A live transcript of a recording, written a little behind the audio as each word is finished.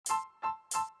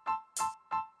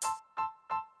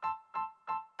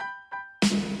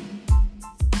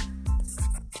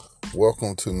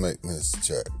Welcome to Make This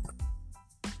Check,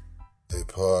 a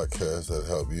podcast that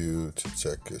helps you to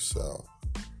check yourself.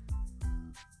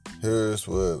 Here's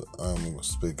what I'm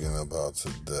speaking about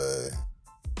today.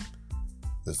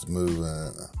 It's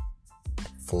moving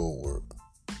forward.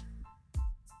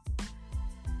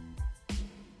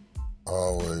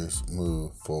 Always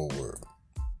move forward.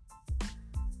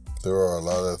 There are a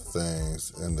lot of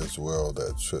things in this world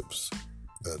that trips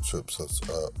us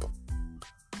up.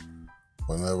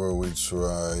 Whenever we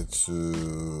try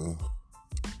to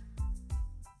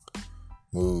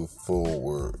move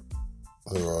forward,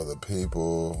 there are the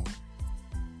people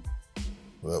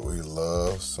that we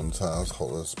love sometimes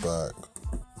hold us back.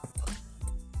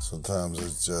 Sometimes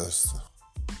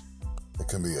it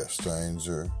can be a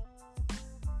stranger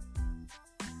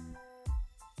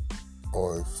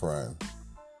or a friend.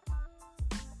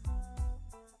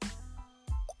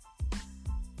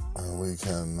 And we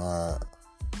cannot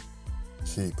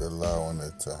keep allowing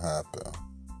it to happen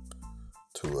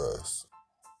to us.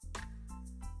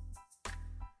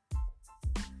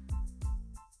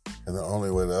 And the only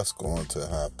way that's going to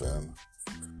happen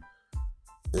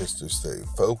is to stay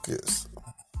focused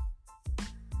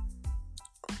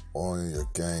on your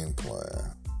game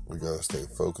plan. We got to stay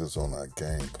focused on our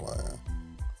game plan.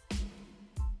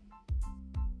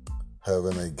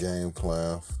 Having a game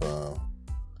plan from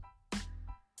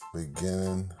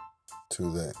beginning to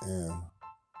the end.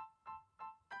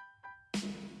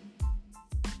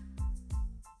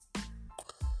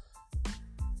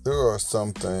 There are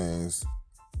some things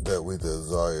that we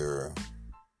desire,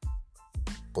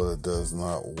 but it does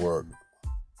not work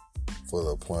for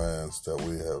the plans that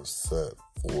we have set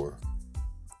forth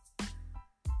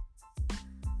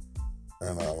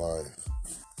in our life.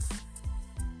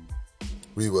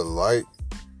 We would like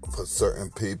for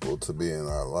certain people to be in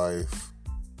our life,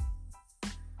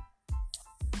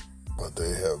 but they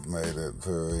have made it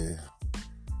very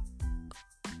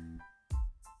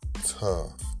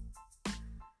tough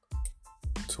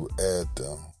to add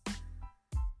them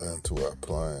into our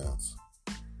plans.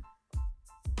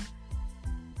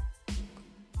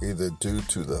 Either due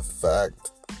to the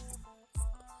fact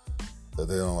that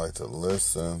they don't like to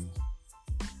listen,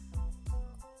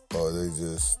 or they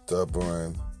just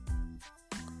stubborn,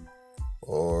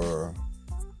 or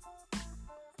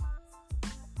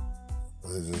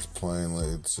they just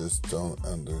plainly just don't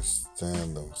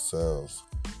understand themselves.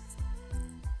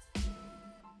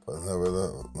 But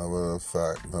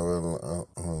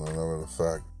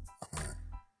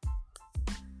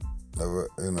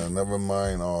never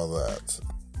mind all that.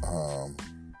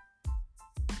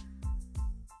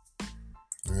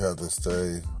 You have to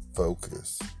stay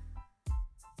focused.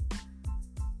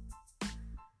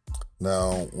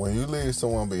 Now, when you leave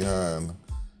someone behind,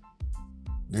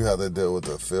 you have to deal with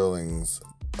the feelings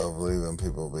of leaving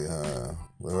people behind.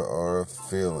 There are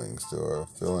feelings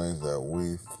that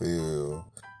we feel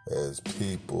as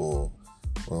people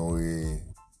when we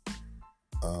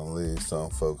leave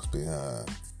some folks behind.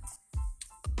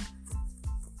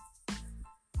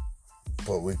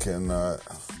 But we cannot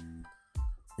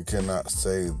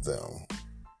save them.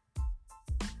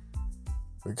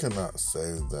 We cannot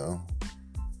save them.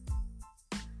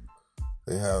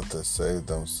 They have to save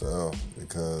themselves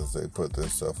because they put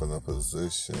themselves in a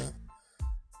position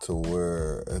to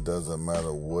where it doesn't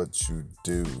matter what you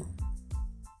do,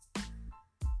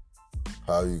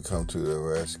 how you come to the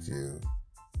rescue.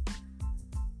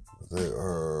 They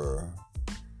are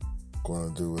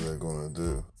going to do what they're going to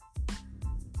do.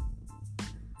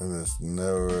 And it's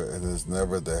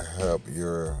never to help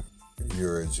your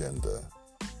agenda.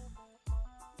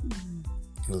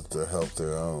 It's to help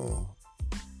their own.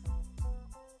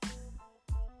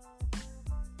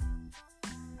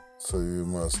 So you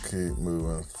must keep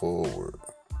moving forward.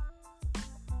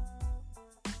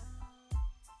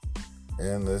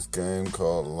 In this game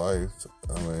called life,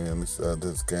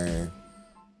 this game,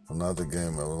 not the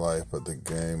game of life, but the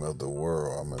game of the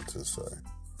world, I meant to say.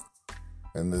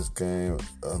 In this game,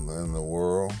 in the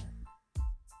world,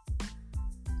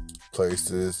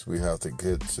 places we have to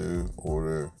get to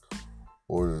order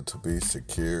to be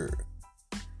secured.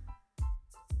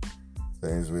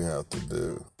 Things we have to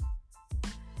do.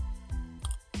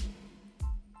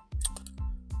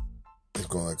 We're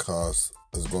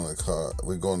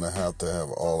going to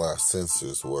have all our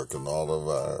senses working, we're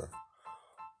going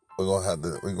to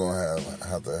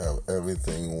have to have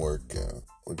everything working.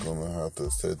 We're going to have to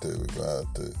sit there. We're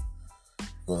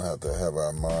going to have to have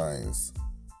our minds.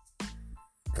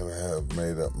 Going to have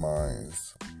made up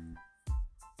minds.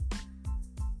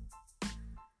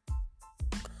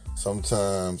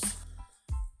 Sometimes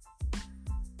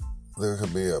there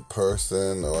could be a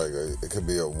person, or it could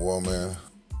be a woman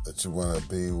that you want to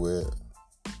be with,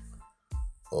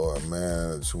 or a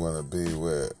man that you want to be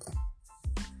with,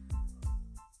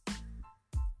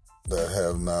 that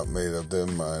have not made up their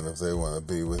mind if they want to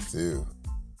be with you.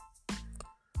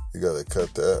 You gotta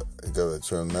cut that. You gotta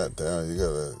trim that down. You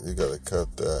gotta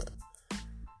cut that,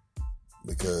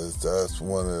 because that's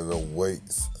one of the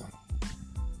weights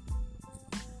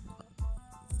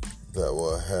that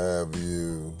will have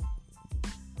you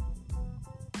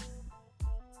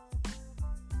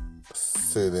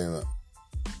sitting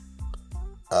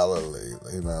idly.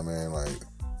 You know what I mean? Like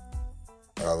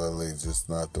idly, just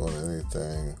not doing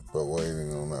anything but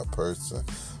waiting on that person.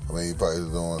 I mean, you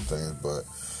probably doing things, but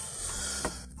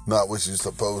not what you're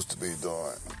supposed to be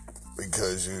doing,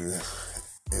 because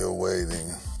you're waiting.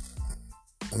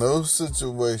 No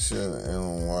situation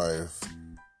in life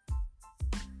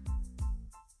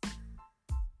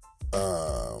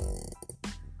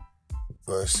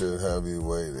that should have you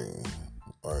waiting.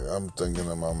 Like, I'm thinking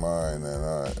in my mind, and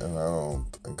I don't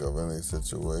think of any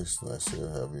situation that should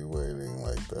have you waiting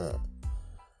like that.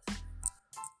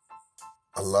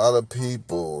 A lot of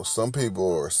people, some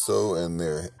people are so in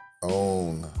their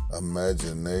own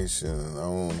imagination and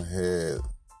own head,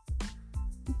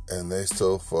 and they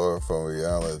so far from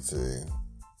reality.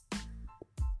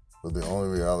 But the only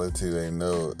reality they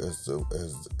know is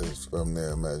from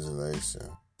their imagination.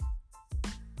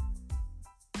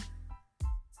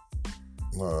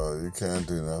 You can't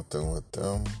do nothing with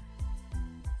them.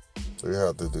 So you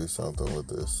have to do something with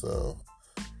yourself.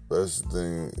 Best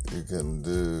thing you can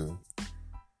do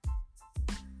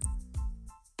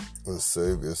is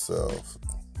save yourself.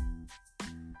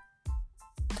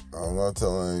 I'm not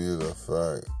telling you the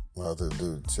fact not to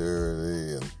do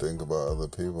charity and think about other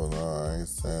people. No, I ain't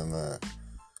saying that.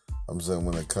 I'm saying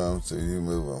when it comes to you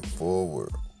moving forward,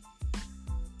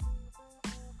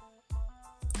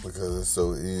 because it's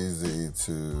so easy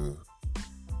to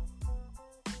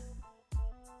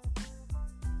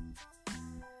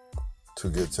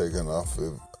get taken off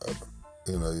of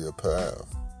your path.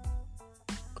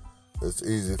 It's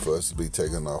easy for us to be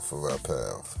taken off of our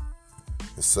path.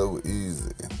 It's so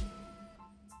easy.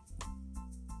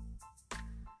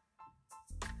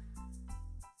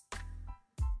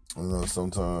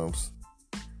 Sometimes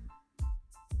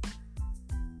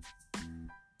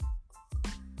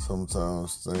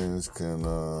things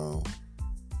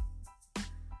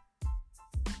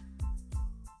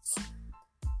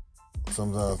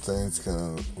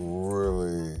can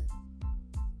really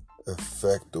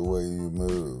affect the way you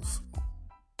move,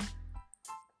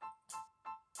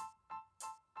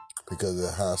 because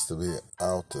it has to be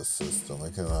out the system.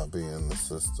 It cannot be in the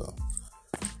system.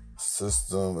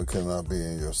 It cannot be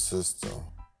in your system.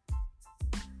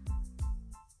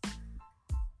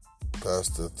 That's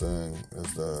the thing,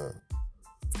 is that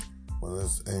when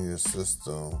it's in your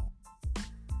system,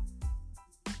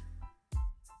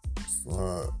 it's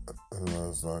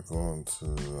not going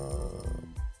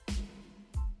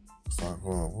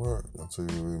to work until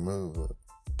you remove it.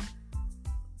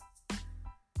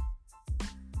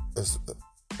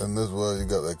 In this world, you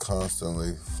got to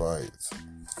constantly fight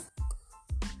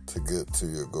to get to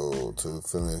your goal, to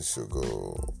finish your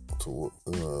goal,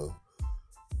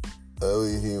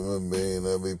 every human being,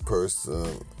 every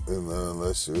person,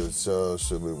 unless you're a child,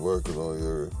 should be working on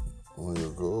your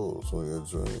goals, on your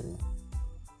dream.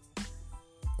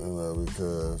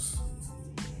 Because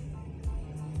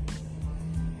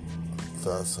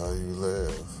that's how you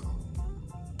live.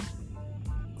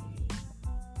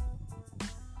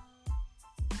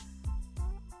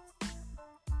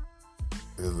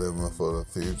 You're living for the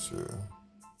future.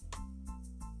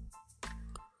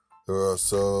 There are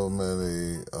so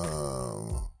many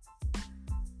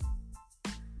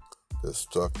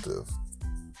destructive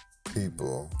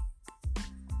people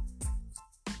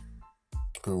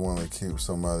who want to keep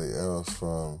somebody else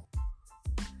from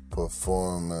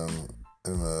performing,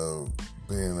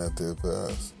 being at their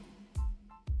best.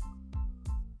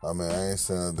 I mean, I ain't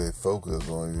saying that they focus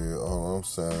on you. All I'm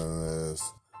saying is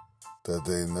that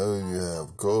they know you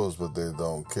have goals, but they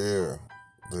don't care.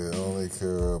 They only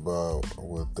care about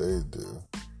what they do.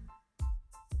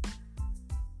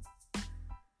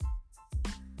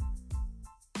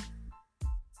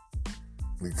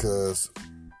 Because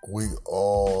we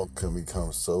all can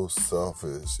become so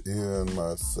selfish. Even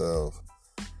myself,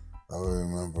 I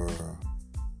remember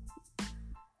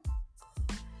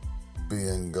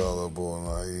being gullible,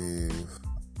 naive,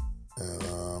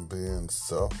 and being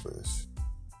selfish.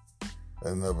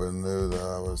 I never knew that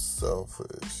I was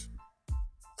selfish.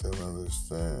 Didn't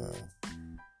understand.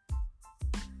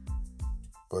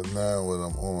 But now what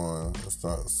I'm on, it's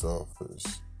not selfish.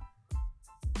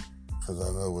 Because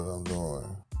I know what I'm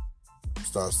doing.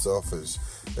 It's not selfish.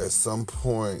 At some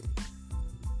point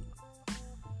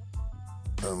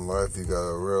in life, you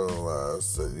gotta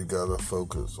realize that you gotta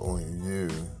focus on you.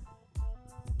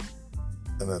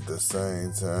 And at the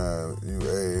same time,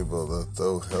 you're able to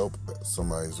throw help at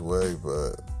somebody's way,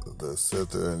 but to sit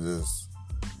there and just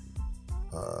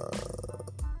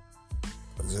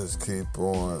keep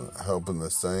on helping the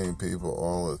same people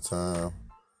all the time,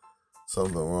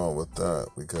 something wrong with that.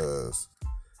 Because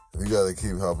if you got to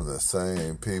keep helping the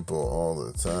same people all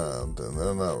the time, then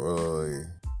they're not really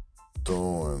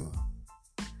doing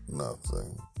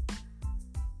nothing.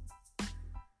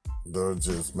 They're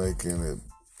just making it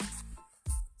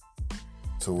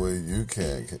to where you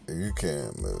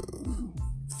can't move.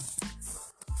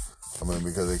 I mean,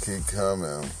 because they keep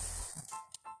coming,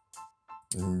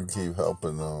 and you keep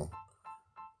helping them.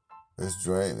 It's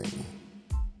draining.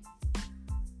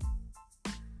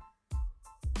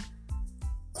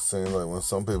 It seems like when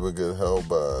some people get held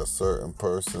by a certain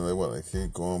person, they want to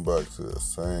keep going back to the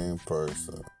same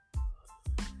person.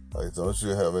 Like, don't you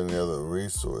have any other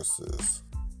resources?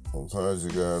 Sometimes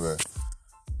you gotta,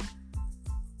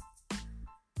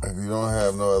 if you don't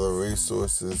have no other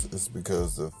resources, it's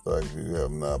because of the fact you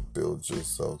have not built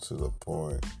yourself to the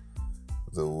point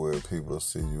to where people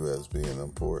see you as being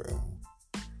important.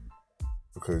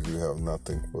 Because you have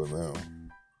nothing for them.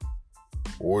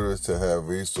 In order to have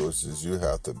resources, you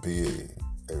have to be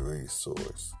a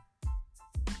resource.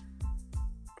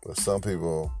 But some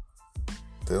people,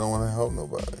 they don't want to help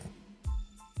nobody.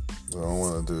 They don't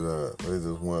want to do that. They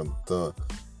just want to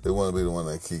be the one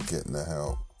that keep getting the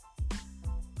help.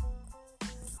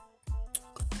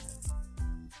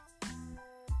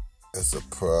 It's a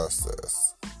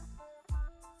process.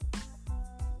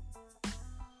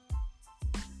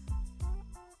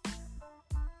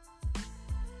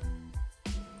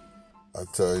 I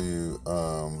tell you,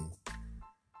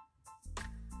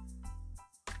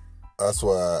 that's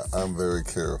why I'm very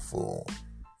careful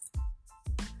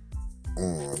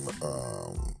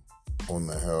on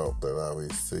the help that I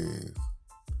receive.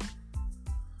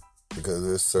 Because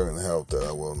there's certain help that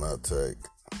I will not take.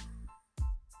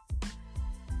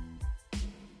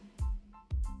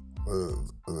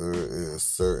 There is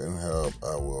certain help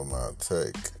I will not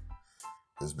take.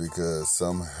 It's because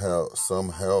some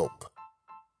help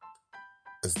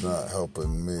is not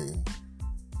helping me.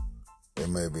 It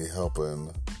may be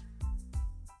helping.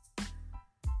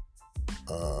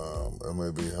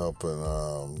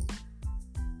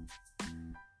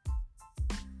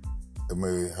 It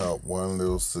may help one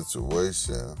little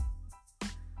situation,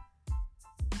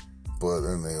 but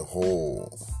in the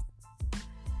whole,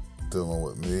 dealing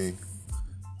with me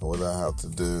and what I have to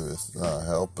do is not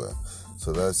helping.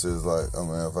 So that's just like,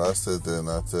 if I sit there and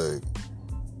I take,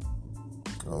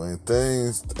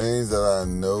 things that I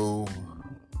know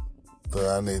that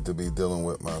I need to be dealing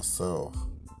with myself,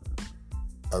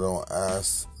 I don't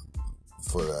ask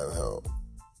for that help.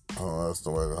 I don't ask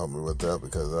nobody to help me with that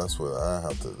because that's what I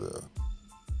have to do.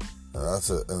 And that's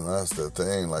the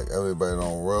thing. Like, everybody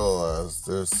don't realize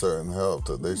there's certain help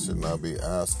that they should not be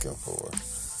asking for.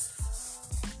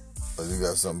 But you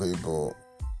got some people,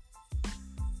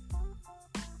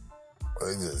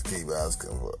 they just keep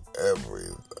asking for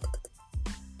everything.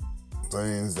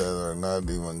 Things that are not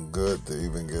even good to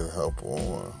even get help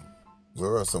on.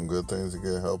 There are some good things to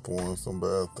get help on, some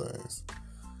bad things.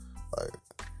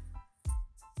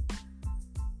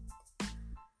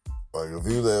 Like if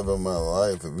you live in my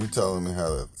life, if you're telling me how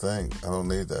to think, I don't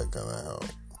need that kind of help.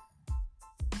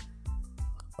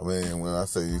 When I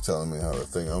say you telling me how to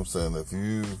think, I'm saying if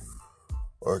you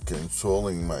are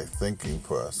controlling my thinking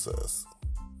process,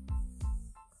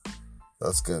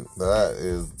 that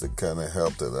is the kind of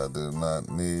help that I do not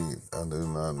need. I do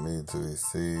not need to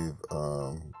receive,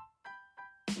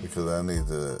 because I need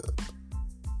to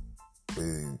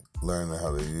be learning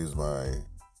how to use my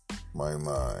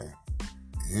mind.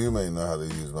 You may know how to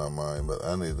use my mind, but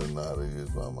I need to know how to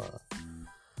use my mind.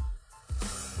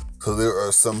 So there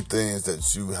are some things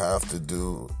that you have to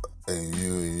do, and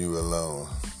you alone,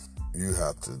 you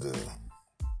have to do.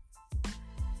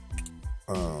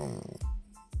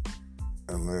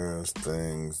 And there's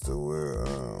things to where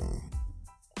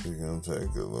you can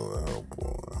take a little help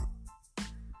on.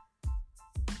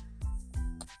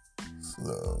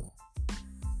 So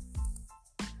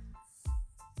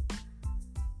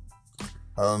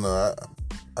I don't know.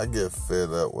 I get fed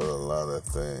up with a lot of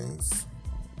things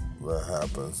that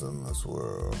happens in this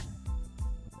world.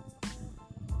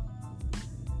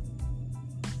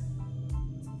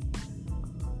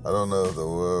 I don't know if the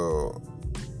world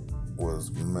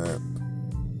was meant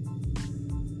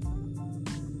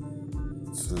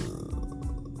to.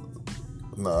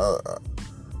 No,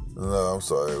 I'm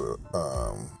sorry.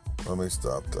 Let me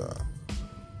stop that.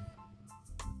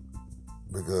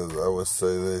 Because I would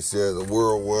say this, yeah, the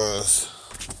world was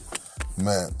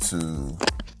meant to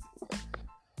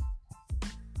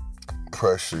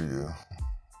pressure you.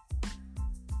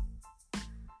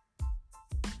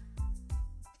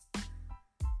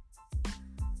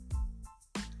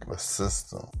 A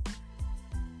system.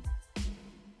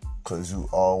 Because you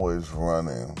always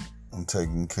running and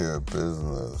taking care of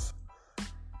business.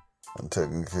 It's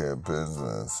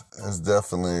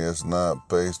not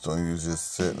based on you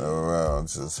just sitting around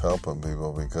just helping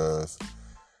people, because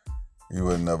you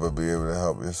would never be able to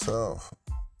help yourself.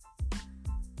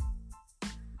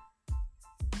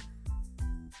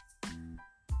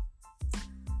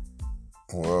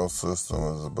 World system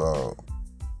is about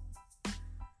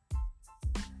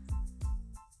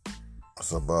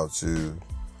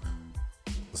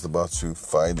you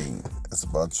fighting. It's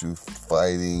about you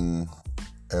fighting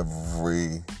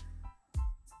every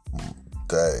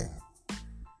day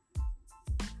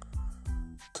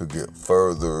to get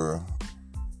further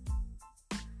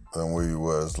than where you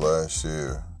was last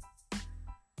year.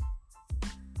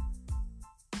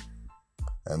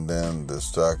 And then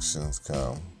distractions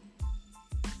come.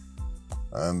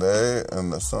 And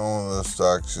some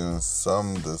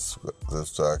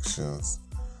distractions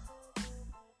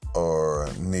are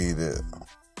needed,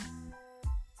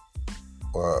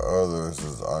 while others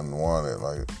is unwanted.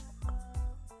 Like,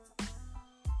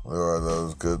 there are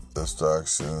those good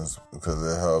distractions because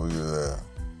they help you to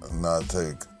not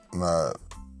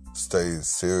stay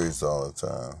serious all the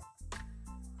time.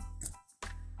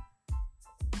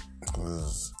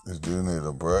 Because you do need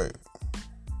a break.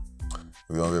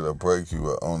 If you don't get a break, you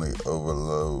will only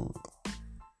overload.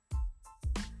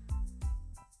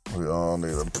 We all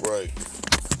need a break.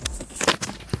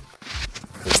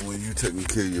 Because when you taking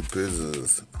care of your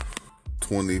business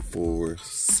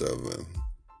 24/7,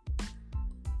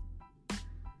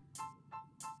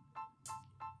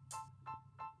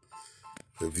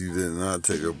 if you did not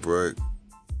take a break,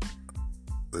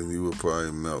 then you would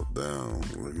probably melt down.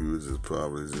 Like, you would just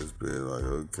probably just be like,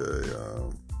 okay,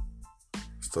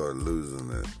 start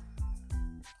losing it.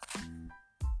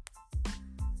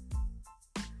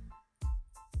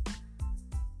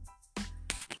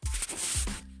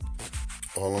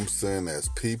 All I'm saying is,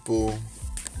 people,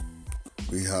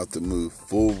 we have to move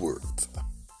forward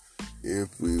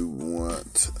if we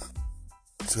want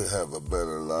to have a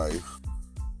better life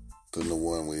than the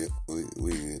one we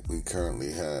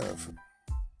currently have.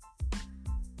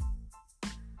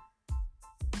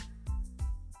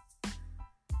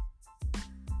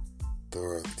 There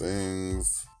are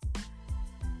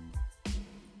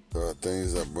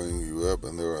things that bring you up,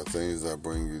 and there are things that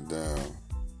bring you down.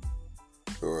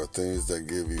 There are things that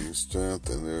give you strength,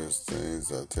 and there's things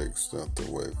that take strength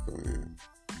away from you.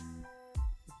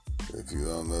 If you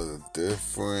don't know the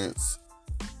difference,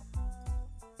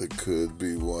 it could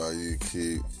be why you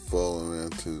keep falling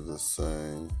into the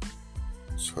same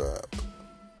trap.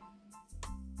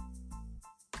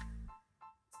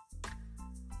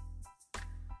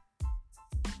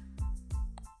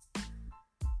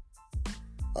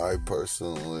 I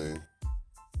personally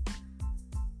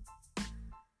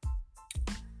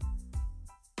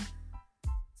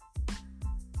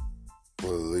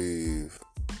believe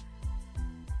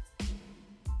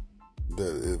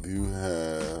that if you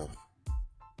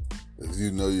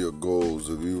know your goals,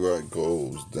 if you write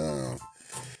goals down,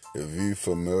 if you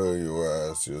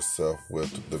familiarize yourself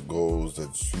with the goals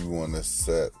that you want to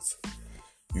set,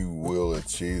 you will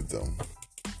achieve them.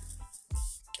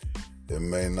 It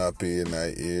may not be in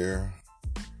that year,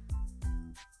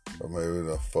 or maybe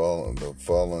the following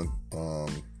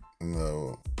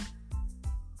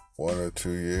 1 or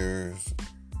 2 years,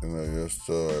 you'll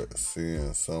start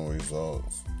seeing some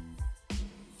results.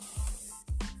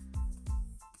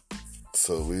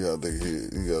 So we gotta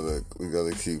keep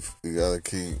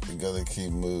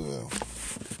moving.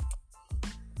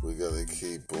 We gotta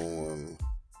keep on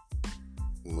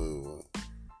moving.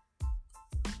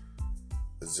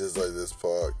 It's just like this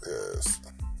podcast.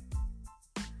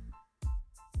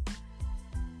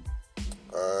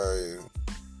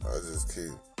 I just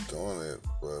keep doing it,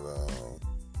 but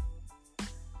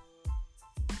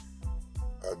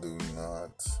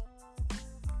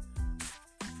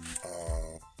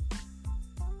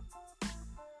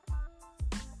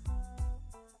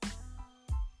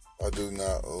I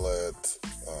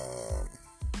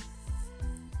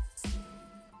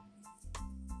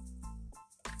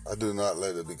do not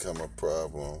let it become a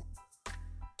problem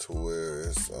to where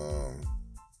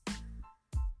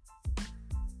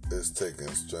it's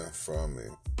taking strength from me.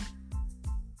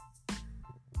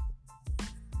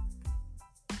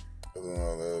 I don't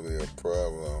know, that'll be a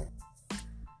problem.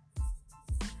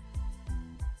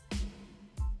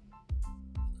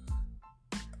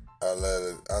 I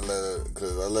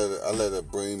let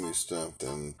it bring me strength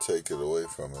and take it away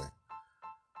from me.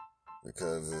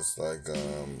 Because it's like,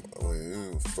 when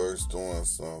you first doing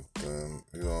something,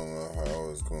 you don't know how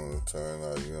it's going to turn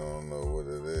out. You don't know what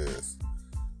it is.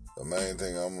 The main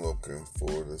thing I'm looking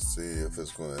for to see if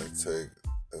it's going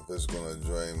to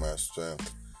drain my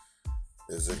strength.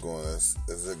 Is it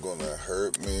going to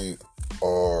hurt me,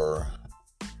 or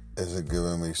is it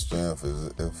giving me strength? Is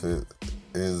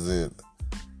it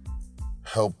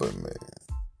helping me?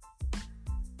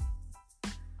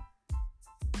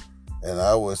 And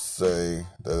I would say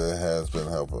that it has been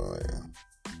helping me.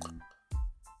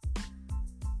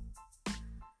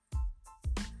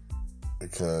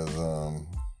 Because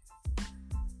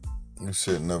you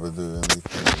should never do anything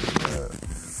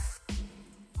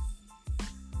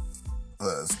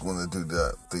that's going to do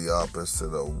the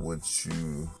opposite of what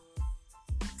you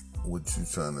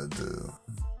trying to do.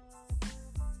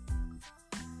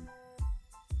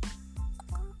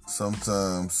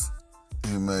 Sometimes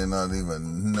you may not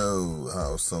even know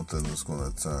how something is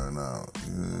going to turn out.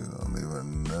 You don't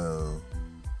even know,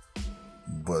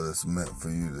 but it's meant for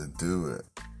you to do it,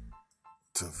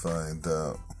 to find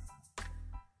out.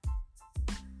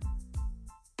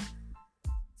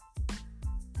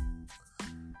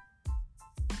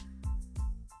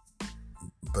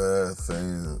 Bad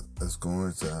things is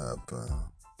going to happen.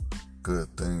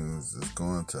 Good things is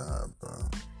going to happen.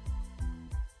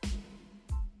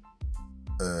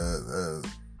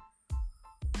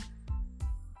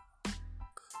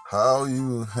 How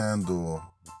you handle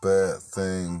bad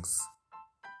things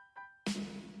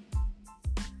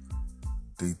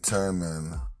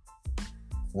determine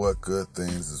what good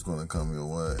things is going to come your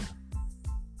way.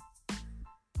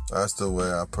 That's the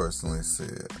way I personally see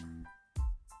it.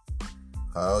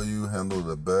 How you handle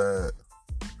the bad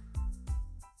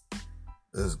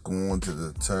is going to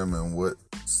determine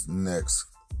what's next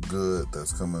good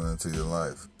that's coming into your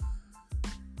life.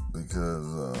 Because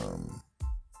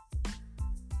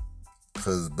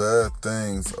bad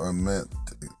things are meant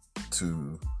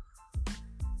to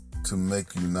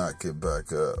make you not get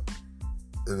back up.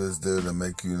 It is there to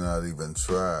make you not even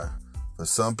try. For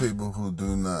some people who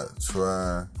do not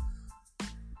try,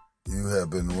 you have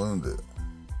been wounded.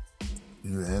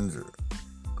 You're injured.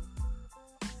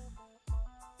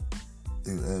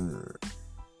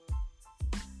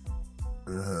 You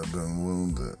have been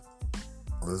wounded.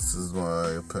 This is my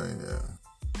opinion.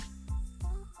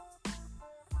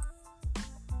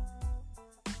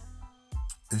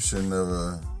 You should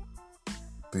never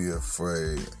be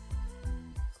afraid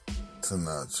to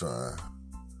not try.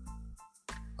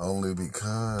 Only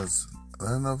because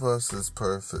none of us is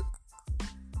perfect.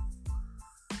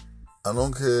 I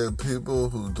don't care, people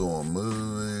who doing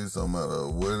movies, no matter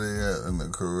where they at in their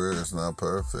career, is not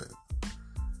perfect.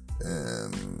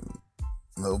 And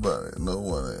no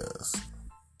one is.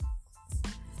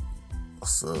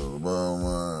 So the bottom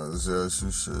line is, yes,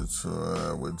 you should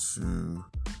try what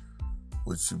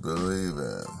you believe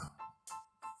in.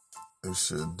 You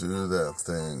should do that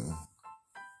thing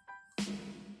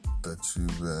that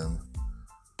you've been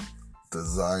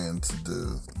desiring to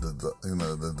do.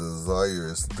 The desire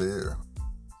is there.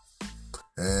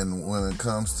 And when it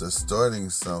comes to starting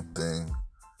something,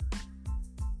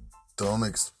 don't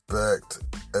expect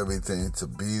everything to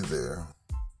be there.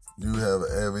 You have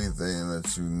everything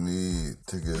that you need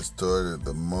to get started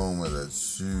the moment that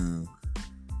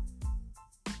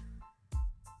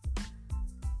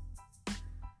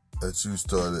you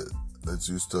started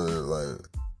like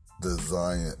the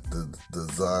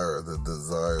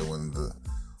desire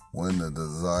when the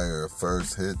desire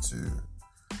first hits you,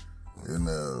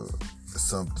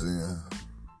 something,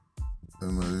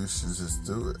 you should just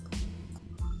do it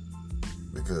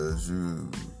because you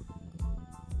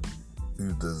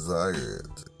desire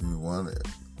it, you want it,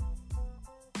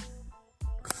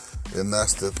 and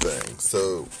that's the thing.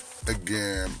 So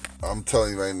again, I'm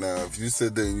telling you right now, if you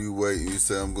sit there and you wait and you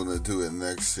say, I'm going to do it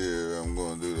next year, I'm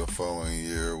going to do the following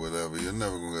year, or whatever, you're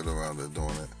never going to get around to doing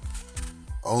it.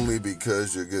 Only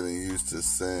because you're getting used to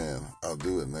saying, I'll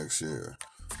do it next year.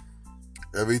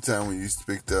 Every time when you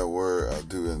speak that word, I'll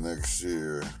do it next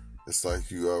year, it's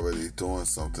like you already doing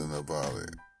something about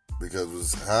it. Because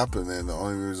what's happening, the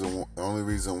only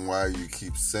reason why you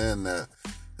keep saying that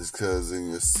is because in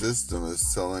your system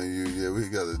it's telling you, yeah, we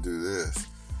got to do this.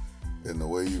 And the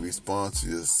way you respond to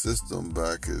your system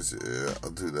back is, yeah, I'll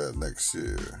do that next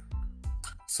year.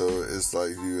 So it's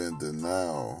like you in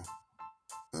denial.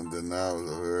 And denial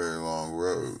is a very long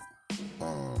road.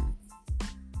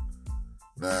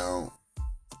 Now,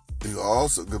 you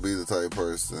also could be the type of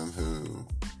person who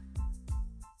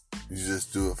you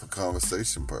just do it for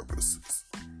conversation purposes.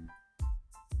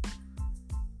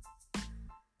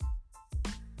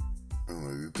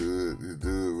 You do it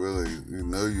really, you're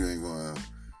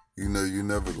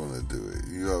never gonna do it.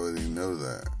 You already know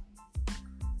that.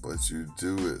 But you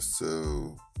do it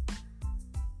so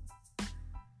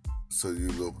you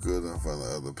look good in front of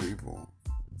other people.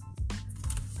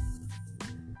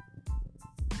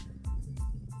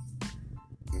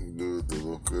 You do it to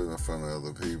look good in front of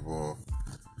other people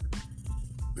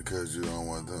because you don't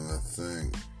want them to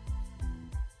think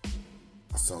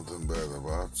something bad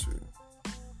about you.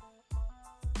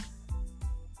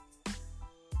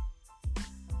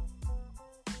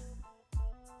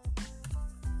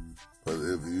 But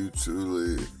if you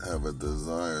truly have a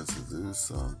desire to do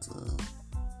something,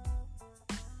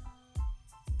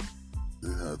 you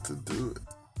have to do it.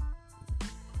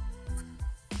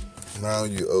 Now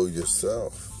you owe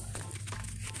yourself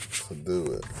to do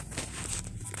it.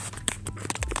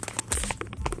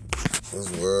 This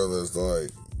world is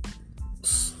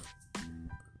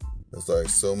it's like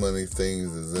so many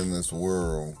things is in this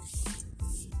world,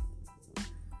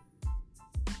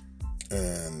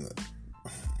 and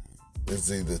it's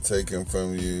either taken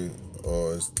from you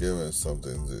or it's giving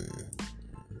something to you.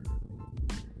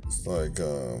 It's like,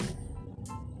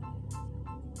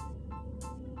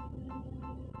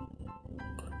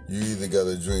 you either got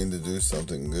a dream to do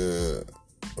something good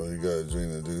or you got a dream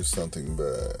to do something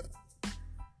bad.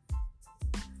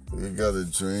 You got a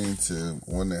dream to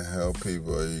want to help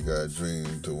people or you got a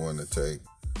dream to want to take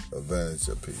advantage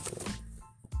of people.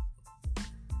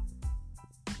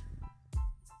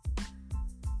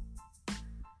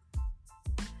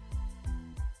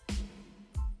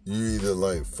 You either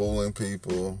like fooling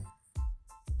people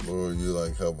or you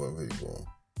like helping people.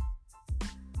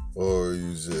 Or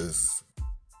you just,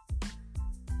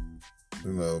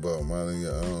 about minding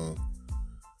your own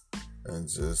and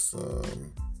just,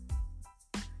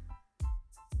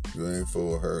 you ain't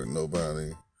for hurting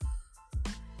nobody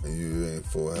and you ain't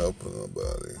for helping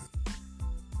nobody.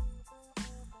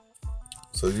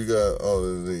 So you got all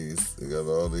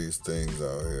these things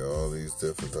out here, all these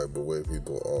different type of way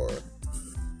people are.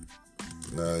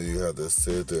 Now you have to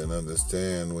sit there and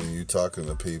understand when you're talking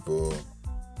to people,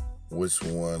 which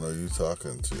one are you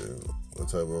talking to? What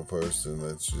type of person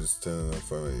that's just standing in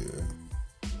front of you?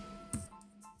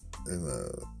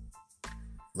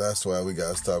 That's why we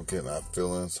gotta stop getting our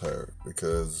feelings hurt,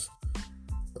 because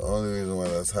the only reason why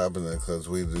that's happening is because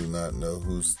we do not know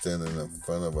who's standing in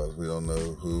front of us. We don't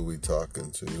know who we talking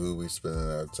to, who we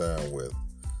spending our time with.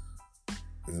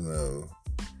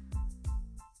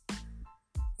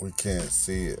 We can't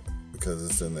see it because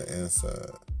it's in the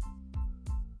inside.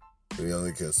 We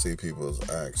only can see people's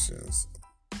actions.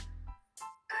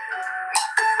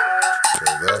 So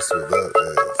that's what that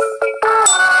is.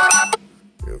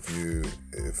 If you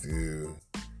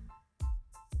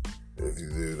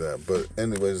do that. But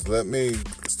anyways, let me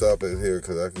stop it here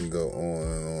because I can go on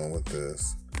and on with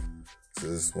this.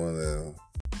 Just wanted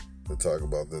to talk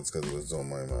about this because it was on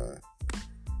my mind.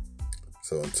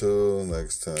 So until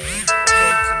next time, talk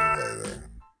to you later.